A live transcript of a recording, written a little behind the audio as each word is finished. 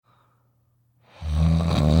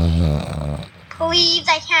believes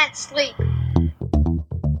I can't sleep.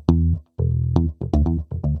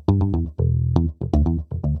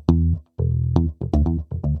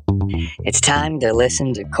 It's time to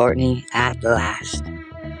listen to Courtney at last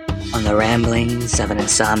on the Ramblings of an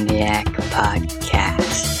Insomniac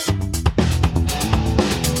podcast.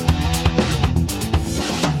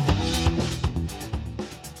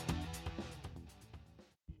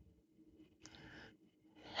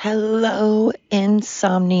 Hello,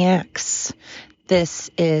 Insomniacs. This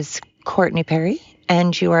is Courtney Perry,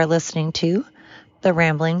 and you are listening to the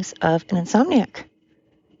Ramblings of an Insomniac.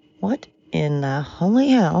 What in the holy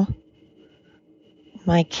hell?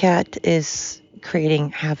 My cat is creating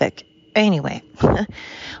havoc. Anyway,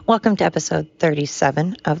 welcome to episode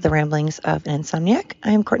 37 of the Ramblings of an Insomniac.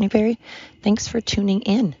 I am Courtney Perry. Thanks for tuning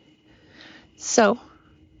in. So,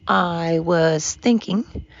 I was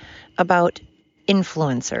thinking about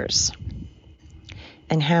influencers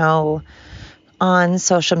and how on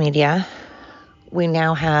social media we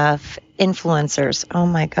now have influencers. Oh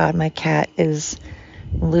my God, my cat is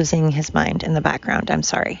losing his mind in the background. I'm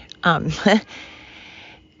sorry.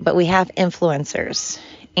 But we have influencers,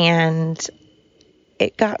 and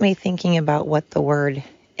it got me thinking about what the word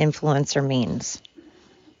influencer means.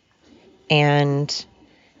 And,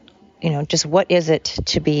 just what is it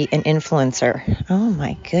to be an influencer? Oh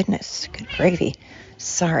my goodness, good gravy.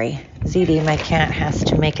 Sorry, ZD, my cat, has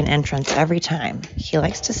to make an entrance every time. He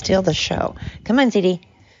likes to steal the show. Come on, ZD.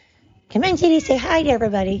 Come on, ZD, say hi to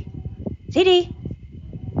everybody. ZD.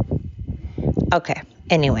 Okay,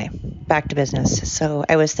 anyway, back to business. So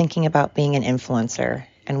I was thinking about being an influencer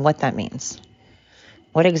and what that means.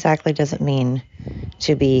 What exactly does it mean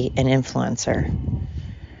to be an influencer?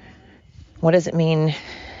 What does it mean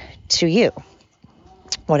to you?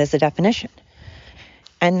 What is the definition?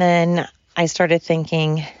 And then I started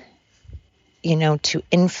thinking, to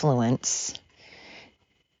influence,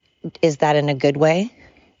 is that in a good way?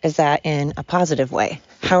 Is that in a positive way?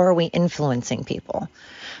 How are we influencing people?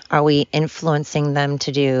 Are we influencing them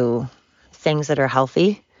to do things that are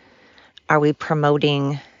healthy? Are we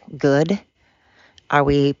promoting good? Are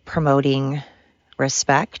we promoting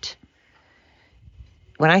respect?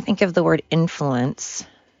 When I think of the word influence,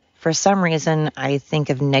 for some reason, I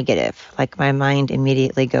think of negative. Like my mind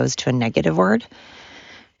immediately goes to a negative word,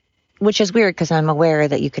 which is weird because I'm aware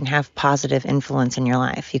that you can have positive influence in your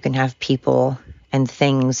life. You can have people and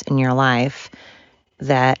things in your life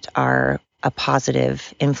that are a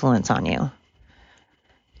positive influence on you.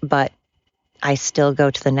 But I still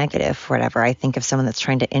go to the negative, whatever. I think of someone that's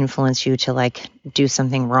trying to influence you to do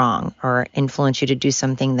something wrong, or influence you to do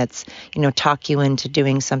something that's, talk you into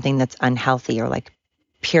doing something that's unhealthy, or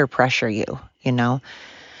peer pressure you.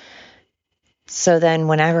 So then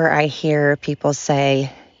whenever I hear people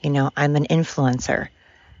say, I'm an influencer,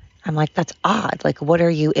 I'm like, that's odd. What are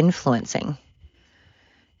you influencing?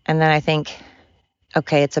 And then I think,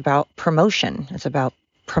 okay, it's about promotion. It's about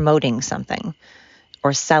promoting something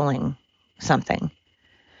or selling something.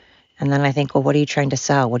 And then I think, well, what are you trying to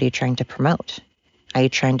sell? What are you trying to promote? Are you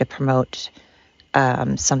trying to promote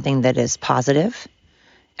something that is positive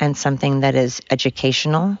and something that is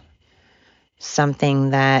educational?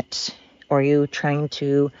 Or are you trying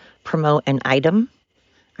to promote an item?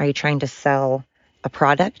 Are you trying to sell a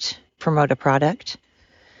product, promote a product?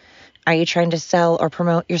 Are you trying to sell or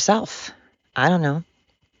promote yourself? I don't know.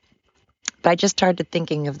 But I just started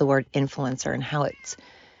thinking of the word influencer and how it's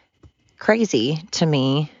crazy to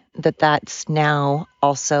me that that's now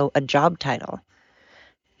also a job title.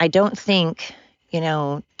 I don't think,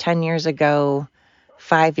 10 years ago,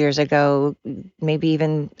 5 years ago, maybe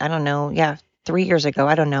even, 3 years ago,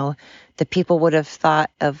 I don't know, that people would have thought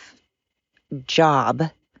of job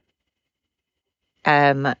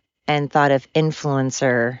and thought of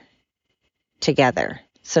influencer together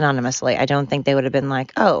synonymously. I don't think they would have been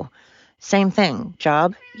like, oh, same thing,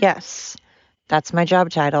 job, yes, that's my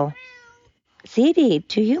job title. ZD,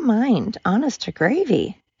 do you mind? Honest to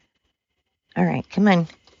gravy. All right, come on.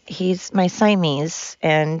 He's my Siamese,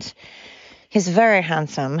 and he's very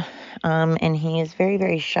handsome, and he is very,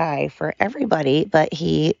 very shy for everybody, but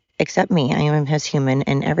except me. I am his human,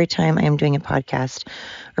 and every time I am doing a podcast,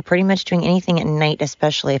 or pretty much doing anything at night,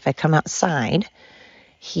 especially if I come outside,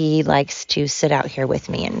 he likes to sit out here with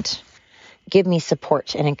me and give me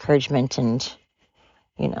support and encouragement and,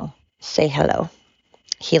 say hello.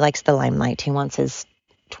 He likes the limelight. He wants his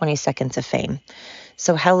 20 seconds of fame.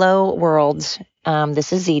 So hello, world.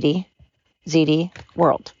 This is ZD. ZD,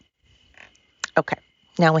 world. Okay,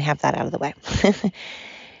 now we have that out of the way.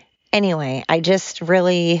 Anyway, I just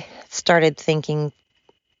really started thinking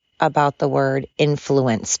about the word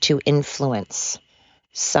influence, to influence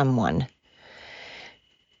someone.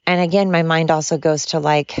 And again, my mind also goes to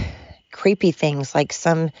like creepy things, like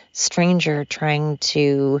some stranger trying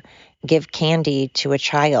to give candy to a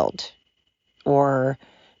child, or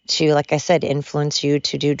to, like I said, influence you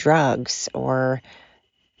to do drugs, or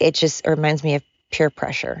it just reminds me of peer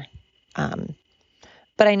pressure.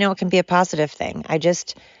 But I know it can be a positive thing.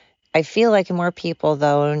 I feel like more people,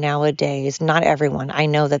 though, nowadays, not everyone, I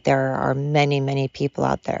know that there are many, many people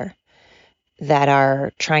out there that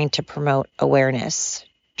are trying to promote awareness,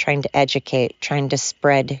 trying to educate, trying to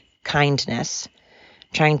spread kindness,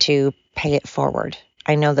 trying to pay it forward.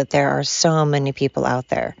 I know that there are so many people out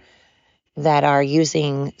there that are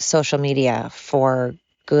using social media for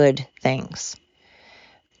good things.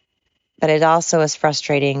 But it also is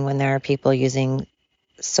frustrating when there are people using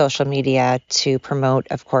social media to promote,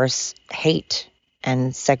 of course, hate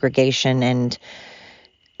and segregation and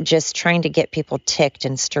just trying to get people ticked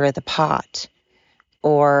and stir the pot,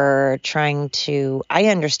 or I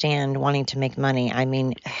understand wanting to make money. I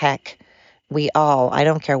mean, heck, I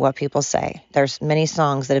don't care what people say. There's many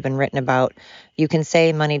songs that have been written about, you can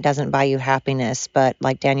say money doesn't buy you happiness, but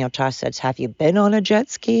like Daniel Tosh says, have you been on a jet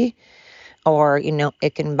ski? Or,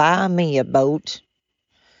 it can buy me a boat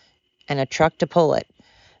and a truck to pull it.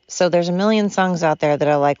 So there's a million songs out there that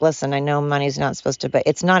are like, listen, I know money's not supposed to, but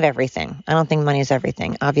it's not everything. I don't think money's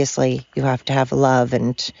everything. Obviously, you have to have love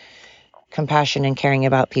and compassion and caring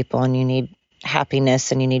about people, and you need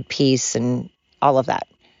happiness and you need peace and all of that.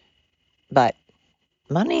 But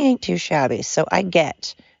money ain't too shabby. So I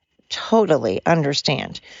totally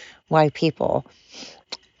understand why people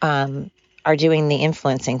are doing the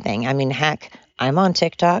influencing thing. I mean, heck, I'm on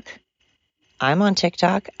TikTok. I'm trying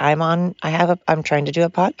to do a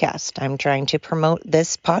podcast. I'm trying to promote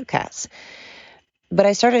this podcast. But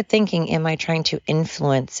I started thinking, am I trying to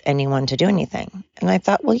influence anyone to do anything? And I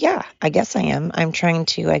thought, well, yeah, I guess I am. I'm trying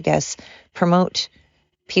to, promote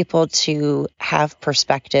people to have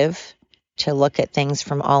perspective, to look at things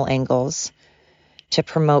from all angles, to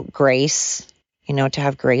promote grace, to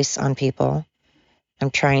have grace on people.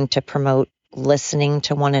 I'm trying to promote listening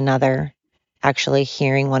to one another, actually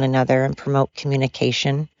hearing one another, and promote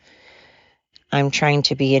communication. I'm trying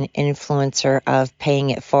to be an influencer of paying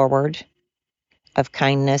it forward, of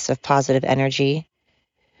kindness, of positive energy,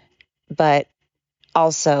 but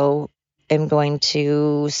also am going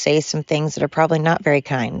to say some things that are probably not very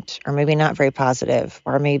kind, or maybe not very positive,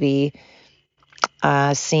 or maybe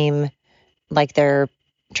seem like they're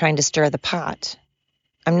trying to stir the pot.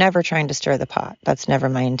 I'm never trying to stir the pot. That's never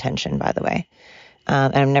my intention, by the way.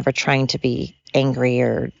 And I'm never trying to be angry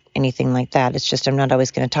or anything like that. It's just I'm not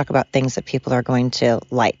always going to talk about things that people are going to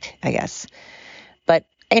like, I guess. But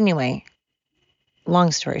anyway,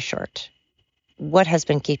 long story short, what has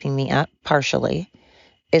been keeping me up partially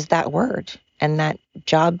is that word and that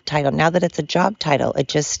job title. Now that it's a job title,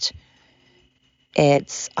 it's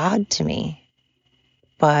odd to me.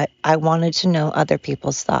 But I wanted to know other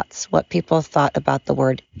people's thoughts, what people thought about the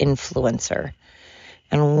word influencer,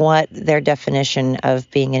 and what their definition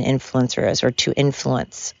of being an influencer is, or to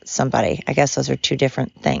influence somebody. I guess those are two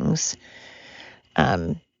different things.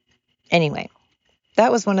 Anyway,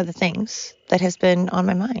 that was one of the things that has been on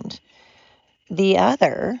my mind. The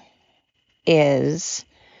other is,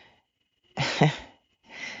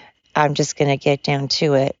 I'm just going to get down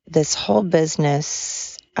to it, this whole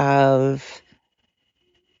business of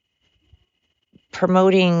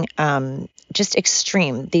promoting just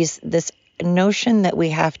extreme, this notion that we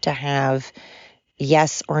have to have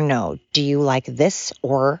yes or no. Do you like this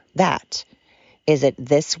or that? Is it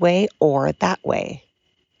this way or that way?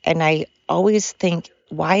 And I always think,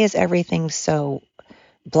 why is everything so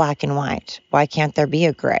black and white? Why can't there be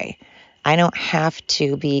a gray? I don't have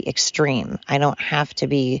to be extreme. I don't have to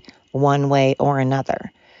be one way or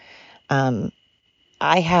another.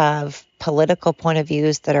 I have political point of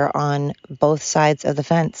views that are on both sides of the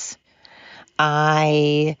fence.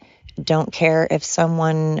 I don't care if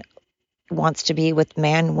someone wants to be with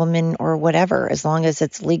man, woman, or whatever. As long as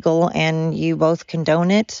it's legal and you both condone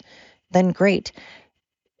it, then great.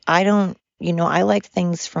 I like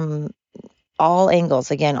things from all angles.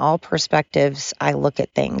 Again, all perspectives, I look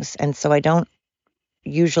at things. And so I don't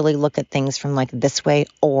usually look at things from like this way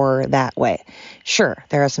or that way. Sure,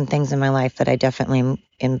 there are some things in my life that I definitely am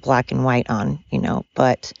in black and white on,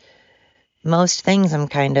 but most things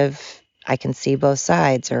I can see both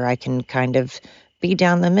sides, or I can kind of be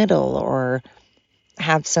down the middle, or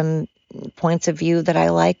have some points of view that I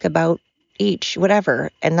like about each,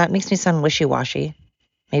 whatever. And that makes me sound wishy-washy.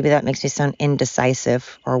 Maybe that makes me sound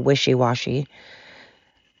indecisive or wishy-washy.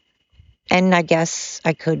 And I guess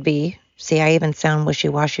I could be. See, I even sound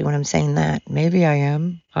wishy-washy when I'm saying that. Maybe I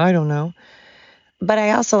am. I don't know. But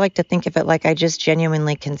I also like to think of it like I just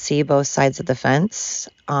genuinely can see both sides of the fence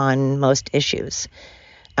on most issues.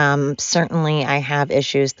 Certainly, I have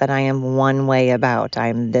issues that I am one way about.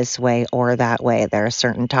 I'm this way or that way. There are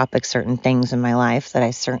certain topics, certain things in my life that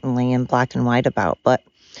I certainly am black and white about. But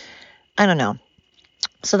I don't know.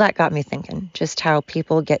 So that got me thinking just how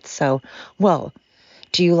people get so, well,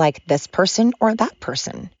 do you like this person or that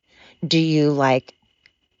person? Do you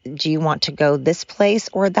want to go this place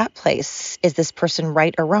or that place? Is this person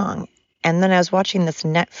right or wrong? And then I was watching this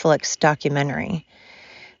Netflix documentary,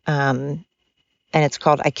 and it's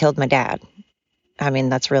called I Killed My Dad. I mean,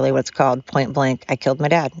 that's really what it's called, point blank, I Killed My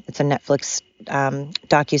Dad. It's a Netflix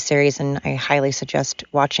docuseries, and I highly suggest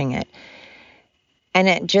watching it. And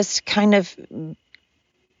it just kind of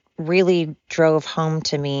really drove home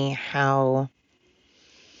to me how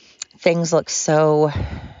things look so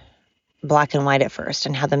black and white at first,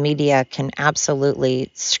 and how the media can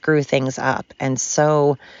absolutely screw things up, and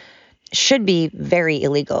so should be very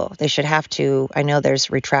illegal. They should have to, I know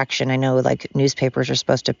there's retraction. I know like newspapers are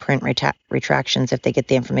supposed to print retractions if they get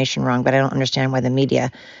the information wrong, but I don't understand why the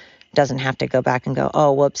media doesn't have to go back and go,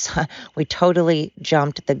 oh, whoops, we totally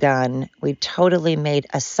jumped the gun. We totally made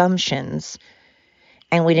assumptions,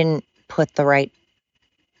 and we didn't put the right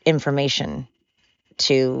information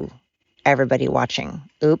to everybody watching.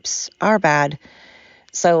 Oops, our bad.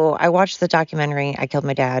 So I watched the documentary, I Killed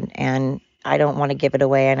My Dad, and I don't want to give it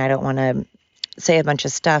away, and I don't want to say a bunch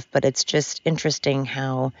of stuff, but it's just interesting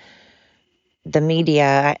how the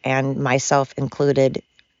media, and myself included,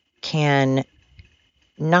 can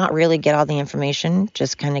not really get all the information,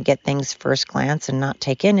 just kind of get things first glance and not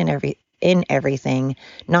take in everything,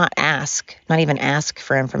 not even ask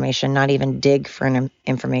for information, not even dig for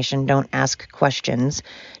information, don't ask questions,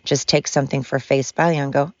 just take something for face value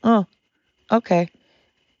and go, oh, okay.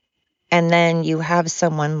 And then you have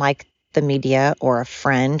someone like the media or a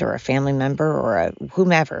friend or a family member or a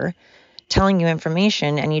whomever telling you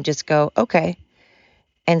information, and you just go, okay,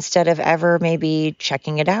 instead of ever maybe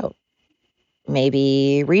checking it out,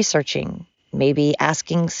 maybe researching, maybe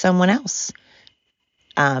asking someone else.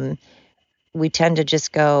 We tend to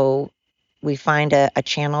just go, we find a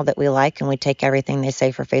channel that we like and we take everything they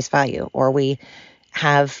say for face value, or we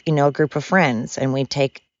have, a group of friends and we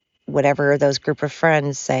take whatever those group of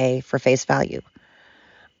friends say for face value,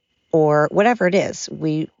 or whatever it is.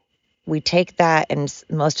 We take that, and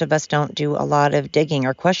most of us don't do a lot of digging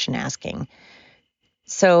or question asking.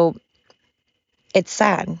 So it's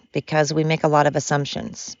sad because we make a lot of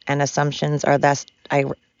assumptions, and assumptions are thus, I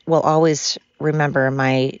will always remember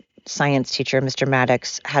my science teacher, Mr.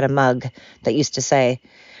 Maddox, had a mug that used to say,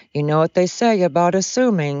 you know what they say about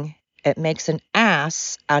assuming, it makes an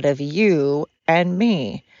ass out of you and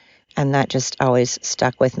me. And that just always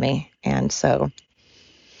stuck with me. And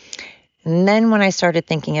then when I started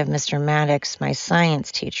thinking of Mr. Maddox, my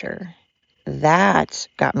science teacher, that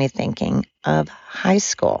got me thinking of high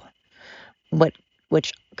school,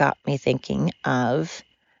 which got me thinking of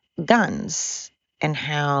guns, and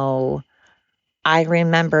how I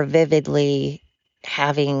remember vividly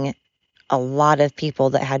having a lot of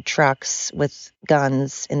people that had trucks with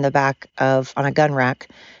guns in the back on a gun rack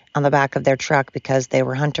on the back of their truck because they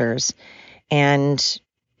were hunters. And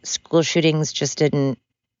school shootings just didn't,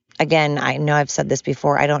 again, I know I've said this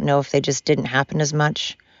before, I don't know if they just didn't happen as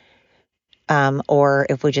much, or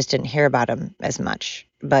if we just didn't hear about them as much.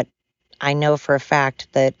 But I know for a fact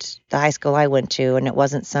that the high school I went to, and it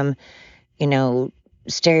wasn't some,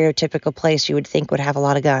 stereotypical place you would think would have a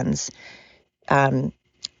lot of guns. No,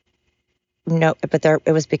 but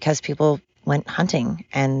it was because people went hunting,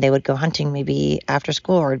 and they would go hunting maybe after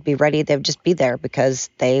school or be ready. They would just be there because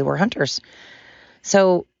they were hunters.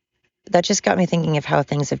 So that just got me thinking of how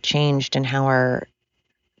things have changed, and how our,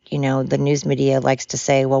 the news media likes to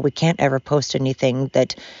say, well, we can't ever post anything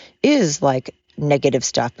that is like negative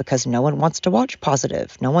stuff because no one wants to watch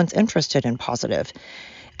positive. No one's interested in positive.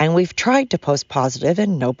 And we've tried to post positive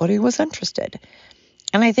and nobody was interested.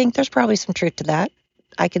 And I think there's probably some truth to that.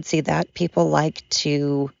 I could see that. People like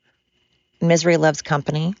misery loves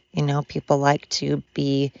company. People like to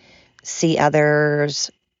see others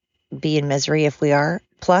be in misery if we are.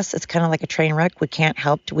 Plus, it's kind of like a train wreck. We can't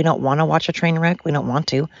help. We don't want to watch a train wreck. We don't want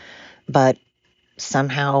to. But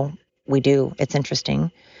somehow we do. It's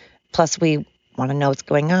interesting. Plus, we want to know what's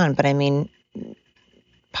going on. But I mean,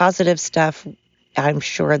 positive stuff, I'm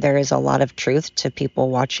sure there is a lot of truth to people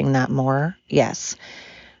watching that more. Yes.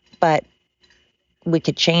 But we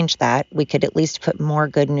could change that. We could at least put more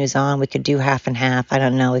good news on. We could do half and half. I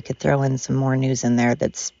don't know. We could throw in some more news in there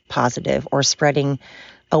that's positive, or spreading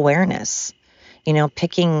awareness.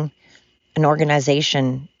 Picking an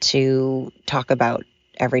organization to talk about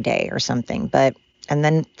every day or something. And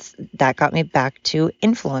then that got me back to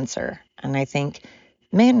influencer. And I think,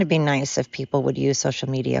 man, it'd be nice if people would use social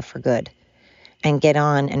media for good and get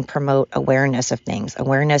on and promote awareness of things,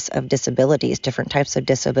 awareness of disabilities, different types of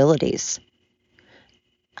disabilities,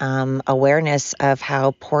 awareness of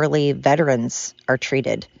how poorly veterans are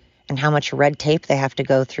treated and how much red tape they have to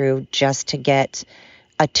go through just to get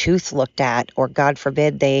a tooth looked at, or God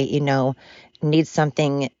forbid they, need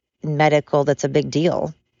something medical that's a big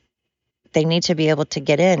deal. They need to be able to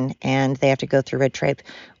get in, and they have to go through red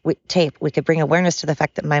tape. We could bring awareness to the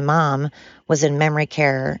fact that my mom was in memory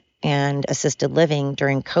care and assisted living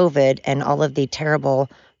during COVID, and all of the terrible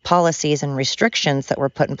policies and restrictions that were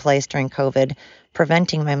put in place during COVID,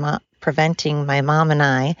 preventing my mom and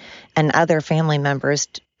I and other family members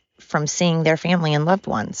from seeing their family and loved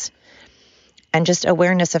ones. And just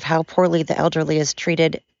awareness of how poorly the elderly is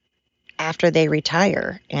treated after they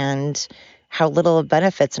retire, and how little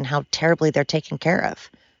benefits and how terribly they're taken care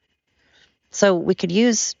of. So we could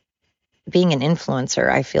use being an influencer,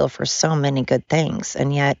 I feel, for so many good things,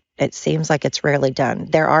 and yet it seems like it's rarely done.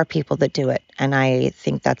 There are people that do it, and I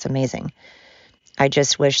think that's amazing. I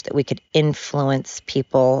just wish that we could influence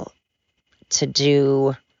people to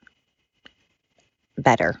do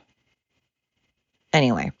better.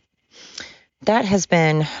 Anyway, that has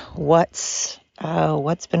been what's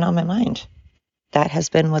been on my mind. That has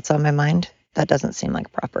been what's on my mind. That doesn't seem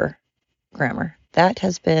like proper grammar. That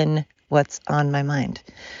has been what's on my mind.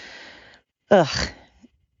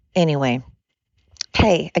 Anyway,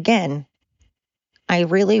 hey, again, I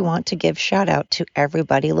really want to give shout out to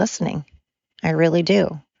everybody listening. I really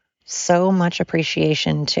do. So much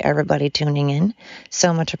appreciation to everybody tuning in.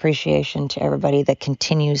 So much appreciation to everybody that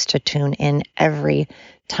continues to tune in every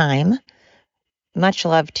time. Much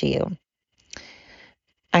love to you.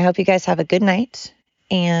 I hope you guys have a good night,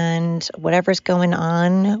 and whatever's going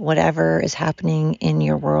on, whatever is happening in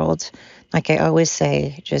your world, like I always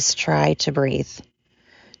say, just try to breathe.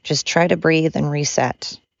 Just try to breathe and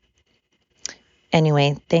reset.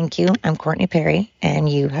 Anyway, thank you. I'm Courtney Perry, and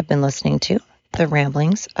you have been listening to The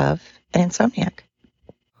Ramblings of an Insomniac.